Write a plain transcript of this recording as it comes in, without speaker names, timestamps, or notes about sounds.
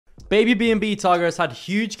babybnbtiger has had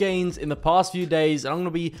huge gains in the past few days, and I'm going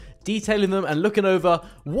to be detailing them and looking over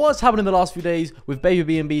what's happened in the last few days with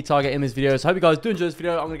babybnbtiger in this video. So I hope you guys do enjoy this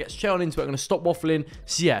video. I'm going to get straight on into it. I'm going to stop waffling.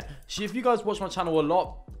 So yeah, if you guys watch my channel a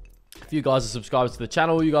lot, if you guys are subscribers to the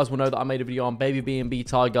channel, you guys will know that I made a video on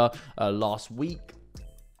babybnbtiger last week.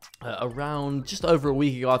 Around just over a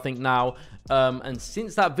week ago, I think now. And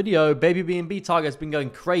since that video, babybnbtiger has been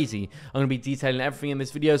going crazy. I'm going to be detailing everything in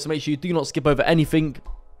this video, so make sure you do not skip over anything.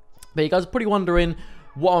 But you guys are probably wondering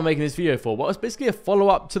what I'm making this video for. Well, it's basically a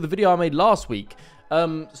follow-up to the video I made last week.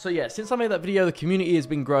 So yeah, since I made that video, the community has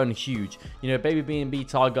been growing huge. You know,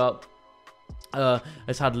 babybnbtiger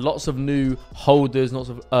has had lots of new holders,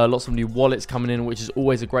 lots of new wallets coming in, which is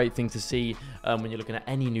always a great thing to see when you're looking at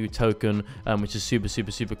any new token, which is super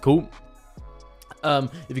cool.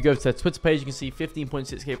 If you go to their Twitter page, you can see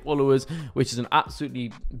 15.6k followers, which is an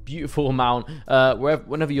absolutely beautiful amount.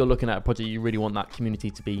 Whenever you're looking at a project, you really want that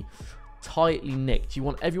community to be tightly knit. You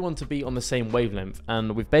want everyone to be on the same wavelength,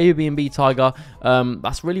 and with babybnbtiger,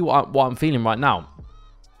 that's really what I'm feeling right now.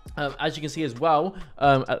 As you can see as well,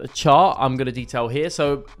 at the chart, I'm going to detail here.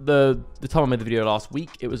 So the time I made the video last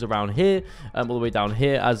week, it was around here, all the way down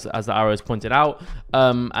here, as the arrows pointed out.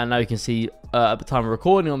 And now you can see at the time of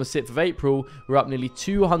recording on the 6th of April, we're up nearly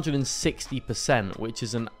 260%, which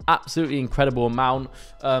is an absolutely incredible amount.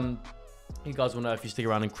 You guys will know, if you stick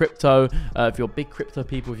around in crypto, if you're big crypto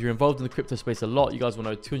people, if you're involved in the crypto space a lot, you guys will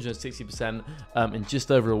know 260% in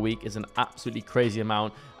just over a week is an absolutely crazy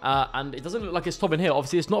amount. And it doesn't look like it's stopping here.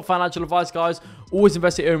 Obviously, it's not financial advice, guys. Always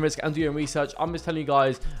invest at your own risk and do your own research. I'm just telling you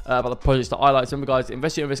guys about the projects that I like. So remember, guys,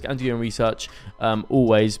 invest at your own risk and do your own research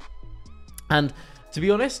always. And to be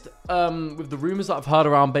honest, with the rumors that I've heard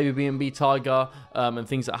around babybnbtiger and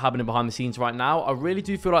things that are happening behind the scenes right now, I really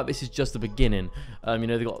do feel like this is just the beginning. You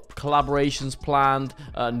know, they've got collaborations planned,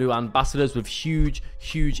 new ambassadors with huge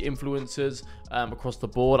influencers across the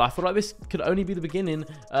board. I feel like this could only be the beginning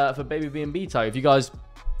for babybnbtiger. If you guys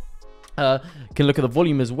can look at the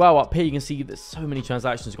volume as well up here, you can see there's so many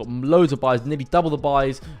transactions. We've got loads of buys, nearly double the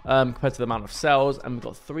buys compared to the amount of sales, and we've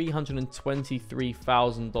got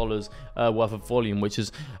 $323,000 worth of volume, which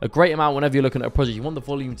is a great amount. Whenever you're looking at a project, you want the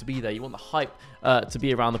volume to be there, you want the hype to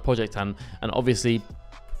be around the project, and obviously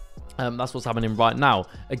that's what's happening right now.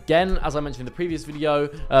 Again, as I mentioned in the previous video,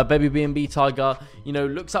 babybnbtiger, you know,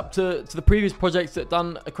 looks up to the previous projects that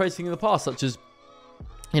done a crazy thing in the past, such as,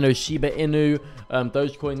 you know, Shiba Inu,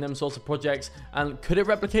 Dogecoin, them sorts of projects. And could it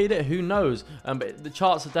replicate it? Who knows? But the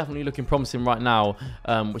charts are definitely looking promising right now,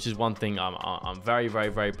 which is one thing I'm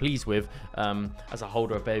very pleased with as a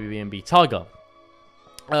holder of babybnbtiger.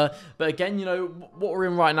 But again, you know, what we're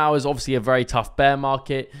in right now is obviously a very tough bear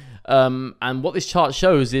market. And what this chart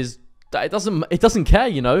shows is that it doesn't care,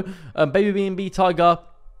 you know. babybnbtiger,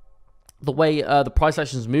 the way the price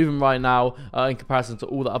action is moving right now in comparison to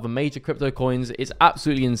all the other major crypto coins, is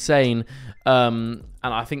absolutely insane. And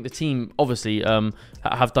I think the team obviously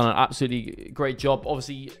have done an absolutely great job.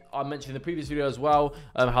 Obviously, I mentioned in the previous video as well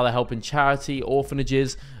how they're helping charity,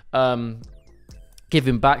 orphanages,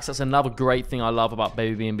 giving back. So that's another great thing I love about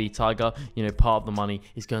babybnbtiger. You know, part of the money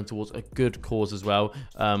is going towards a good cause as well,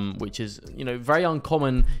 which is, you know, very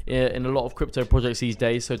uncommon in a lot of crypto projects these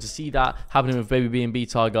days. So to see that happening with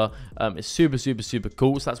babybnbtiger is super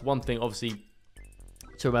cool. So that's one thing obviously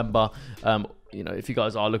to remember, you know, if you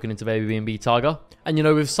guys are looking into babybnbtiger. And, you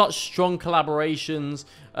know, with such strong collaborations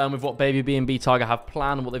with what babybnbtiger have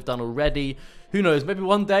planned and what they've done already, who knows, maybe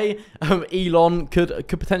one day Elon could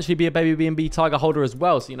potentially be a babybnbtiger holder as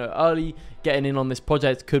well. So, you know, early getting in on this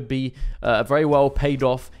project could be a very well paid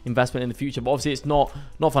off investment in the future. But obviously it's not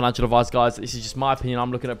financial advice, guys. This is just my opinion.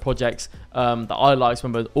 I'm looking at projects that I like. So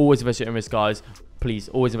remember, always invest your own risk, guys. Please,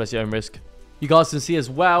 always invest your own risk. You guys can see as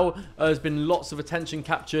well, there's been lots of attention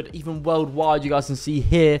captured, even worldwide. You guys can see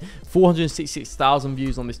here, 466,000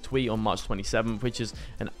 views on this tweet on March 27th, which is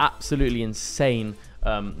an absolutely insane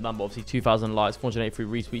number. Obviously 2,000 likes,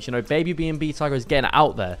 483 retweets. You know, babybnbtiger is getting it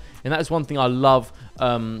out there, and that is one thing I love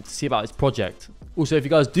to see about this project. Also, if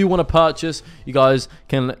you guys do want to purchase, you guys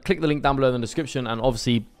can click the link down below in the description, and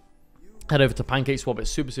obviously head over to PancakeSwap.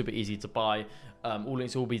 It's super easy to buy. All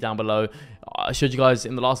links will be down below. I showed you guys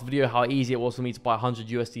in the last video how easy it was for me to buy 100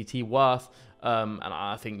 USDT worth, and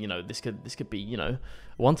I think, you know, this could be, you know,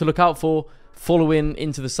 one to look out for following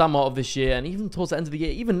into the summer of this year, and even towards the end of the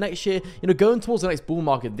year, even next year, you know, going towards the next bull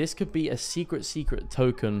market. This could be a secret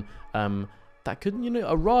token that could, you know,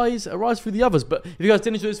 arise through the others. But if you guys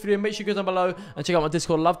did enjoy this video, make sure you go down below and check out my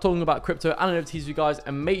Discord. I love talking about crypto and NFTs with you guys,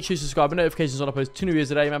 and make sure you subscribe and notifications on. I post 2 new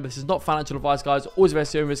videos a day. Remember, this is not financial advice, guys. Always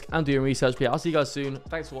invest your own risk and do your own research. But yeah, I'll see you guys soon.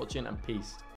 Thanks for watching, and peace.